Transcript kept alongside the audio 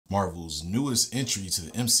Marvel's newest entry to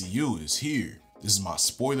the MCU is here. This is my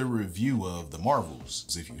spoiler review of The Marvels.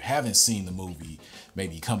 So if you haven't seen the movie,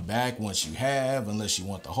 maybe come back once you have, unless you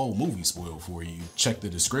want the whole movie spoiled for you. Check the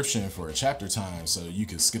description for a chapter time so you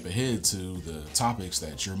can skip ahead to the topics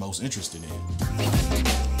that you're most interested in.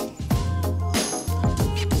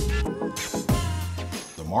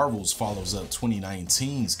 Marvels follows up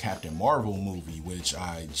 2019's Captain Marvel movie, which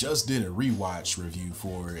I just did a rewatch review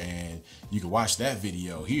for, and you can watch that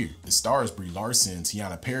video here. It stars Brie Larson,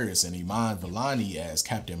 Tianna, and Iman Vilanni as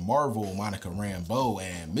Captain Marvel, Monica Rambou,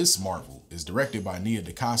 and Miss Marvel. It's directed by Nia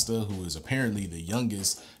DaCosta, who is apparently the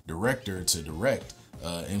youngest director to direct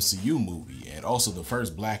MCU movie, and also the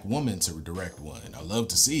first black woman to direct one. I love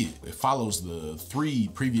to see it. It follows the three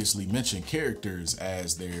previously mentioned characters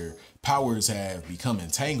as their powers have become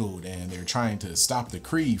entangled and they're trying to stop the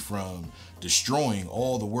Kree from destroying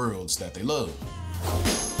all the worlds that they love.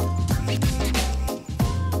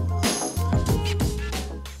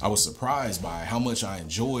 I was surprised by how much I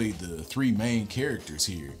enjoyed the three main characters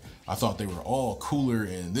here. I thought they were all cooler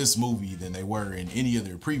in this movie than they were in any of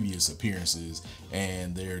their previous appearances,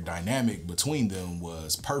 and their dynamic between them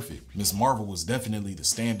was perfect. Miss Marvel was definitely the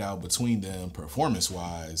standout between them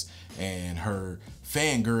performance-wise, and her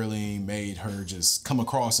fangirling made her just come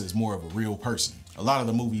across as more of a real person. A lot of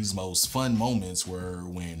the movie's most fun moments were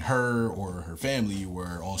when her or her family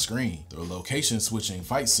were on screen. The location switching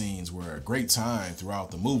fight scenes were a great time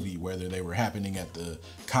throughout the movie, whether they were happening at the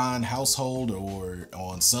Khan household or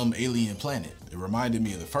on some alien planet. It reminded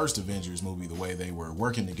me of the first Avengers movie, the way they were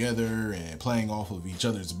working together and playing off of each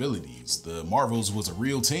other's abilities. The Marvels was a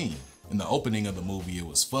real team. In the opening of the movie, it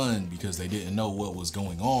was fun because they didn't know what was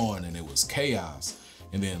going on and it was chaos.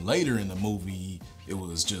 And then later in the movie, it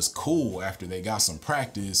was just cool after they got some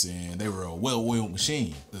practice and they were a well-oiled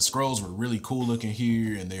machine. The Skrulls were really cool looking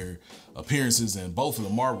here, and their appearances in both of the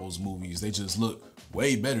Marvels movies, they just look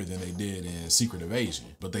way better than they did in Secret Invasion.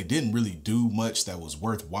 But they didn't really do much that was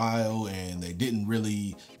worthwhile, and they didn't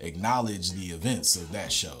really acknowledge the events of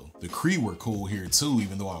that show. The Kree were cool here too,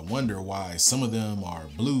 even though I wonder why some of them are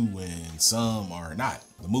blue and some are not.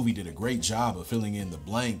 The movie did a great job of filling in the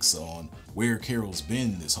blanks on where Carol's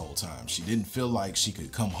been this whole time. She didn't feel like she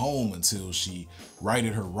could come home until she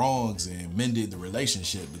righted her wrongs and mended the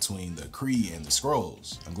relationship between the Kree and the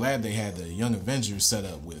Skrulls. I'm glad they had the Young Avengers set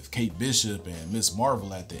up with Kate Bishop and Miss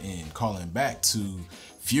Marvel at the end, calling back to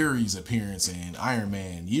Fury's appearance in Iron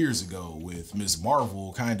Man years ago, with Miss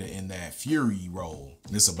Marvel kinda in that Fury role.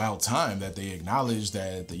 And it's about time that they acknowledge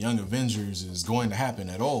that the Young Avengers is going to happen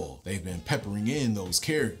at all. They've been peppering in those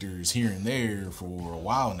characters here and there for a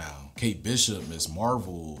while now. Kate Bishop, Miss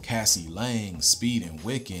Marvel, Cassie Lang, Speed, and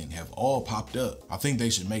Wiccan have all popped up. I think they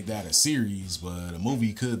should make that a series, but a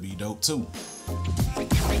movie could be dope too.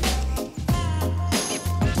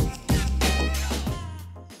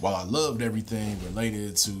 While I loved everything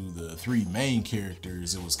related to the three main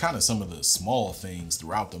characters, it was kind of some of the small things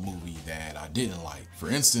throughout the movie that I didn't like. For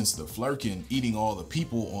instance, the Flerkin eating all the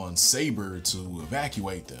people on Saber to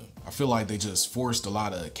evacuate them. I feel like they just forced a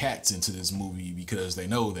lot of cats into this movie because they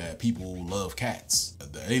know that people love cats.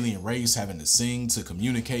 The alien race having to sing to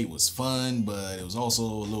communicate was fun, but it was also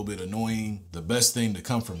a little bit annoying. The best thing to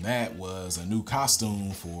come from that was a new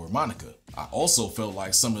costume for Monica. I also felt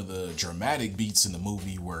like some of the dramatic beats in the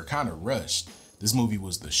movie were kind of rushed. This movie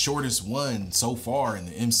was the shortest one so far in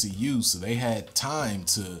the MCU, so they had time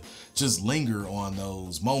to just linger on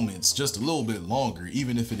those moments just a little bit longer,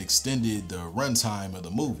 even if it extended the runtime of the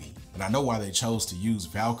movie. And I know why they chose to use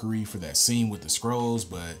Valkarie for that scene with the Skrulls,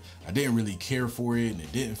 but I didn't really care for it and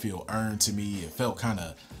it didn't feel earned to me. It felt kind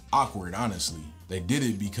of awkward, honestly. They did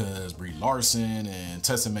it because Brie Larson and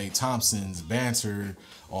Tessa Mae Thompson's banter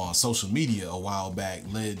on social media a while back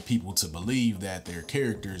led people to believe that their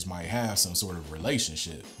characters might have some sort of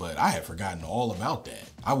relationship, but I had forgotten all about that.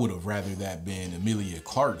 I would have rather that been Emilia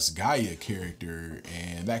Clarke's Gaia character,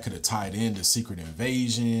 and that could have tied into Secret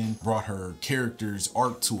Invasion, brought her character's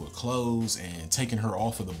arc to a close, and taken her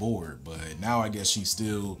off of the board. But now I guess she's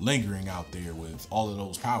still lingering out there with all of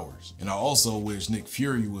those powers. And I also wish Nick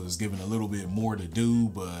Fury was given a little bit more to do,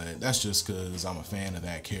 but that's just because I'm a fan of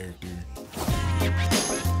that character.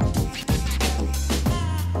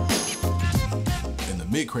 And the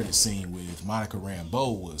mid-credit scene with Monica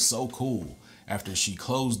Rambou was so cool. After she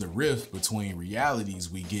closed the rift between realities,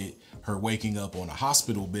 we get her waking up on a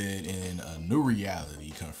hospital bed in a new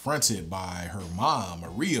reality, confronted by her mom,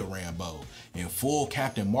 Monica Rambou, in full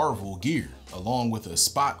Captain Marvel gear, along with a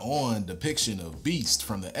spot-on depiction of Beast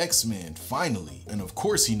from the X-Men, finally. And of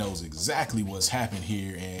course he knows exactly what's happened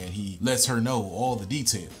here, and he lets her know all the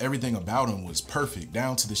details. Everything about him was perfect,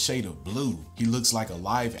 down to the shade of blue. He looks like a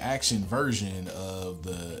live-action version of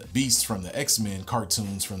the Beast from the X-Men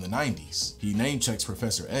cartoons from the 90s. He name-checks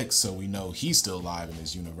Professor X, so we know he's still alive in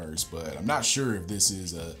this universe, but I'm not sure if this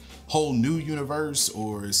is a whole new universe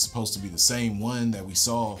or it's supposed to be the same one that we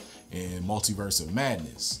saw in Multiverse of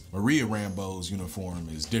Madness. Monica Rambou's uniform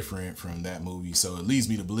is different from that movie, so it leads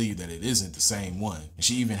me to believe that it isn't the same one. And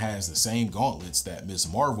she even has the same gauntlets that Miss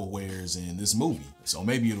Marvel wears in this movie. So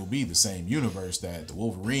maybe it'll be the same universe that the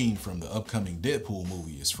Wolverine from the upcoming Deadpool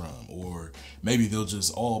movie is from, or maybe they'll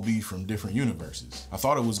just all be from different universes. I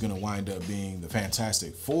thought it was gonna wind up being the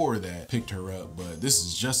Fantastic Four that picked her up, but this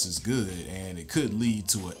is just as good, and it could lead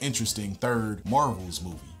to an interesting third Marvel's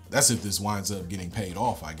movie. That's if this winds up getting paid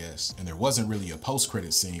off, I guess. And there wasn't really a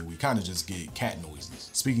post-credit scene, we kind of just get cat noises.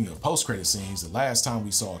 Speaking of post-credit scenes, the last time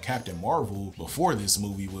we saw Captain Marvel before this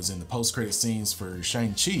movie was in the post-credit scenes for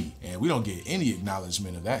Shang-Chi, and we don't get any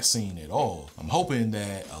acknowledgement of that scene at all. I'm hoping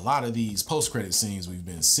that a lot of these post-credit scenes we've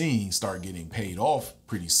been seeing start getting paid off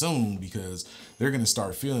pretty soon, because they're gonna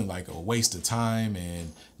start feeling like a waste of time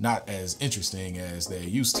and not as interesting as they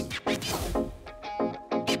used to.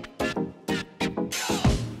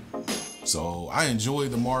 So I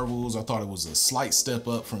enjoyed the Marvels. I thought it was a slight step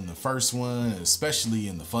up from the first one, especially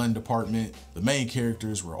in the fun department. The main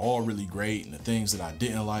characters were all really great, and the things that I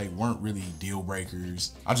didn't like weren't really deal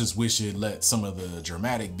breakers. I just wish it let some of the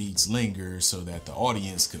dramatic beats linger so that the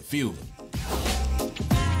audience could feel them.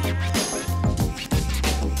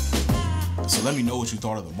 So let me know what you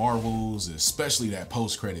thought of the Marvels, especially that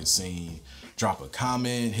post-credit scene. Drop a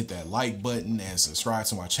comment, hit that like button, and subscribe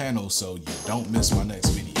to my channel so you don't miss my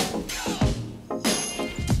next video.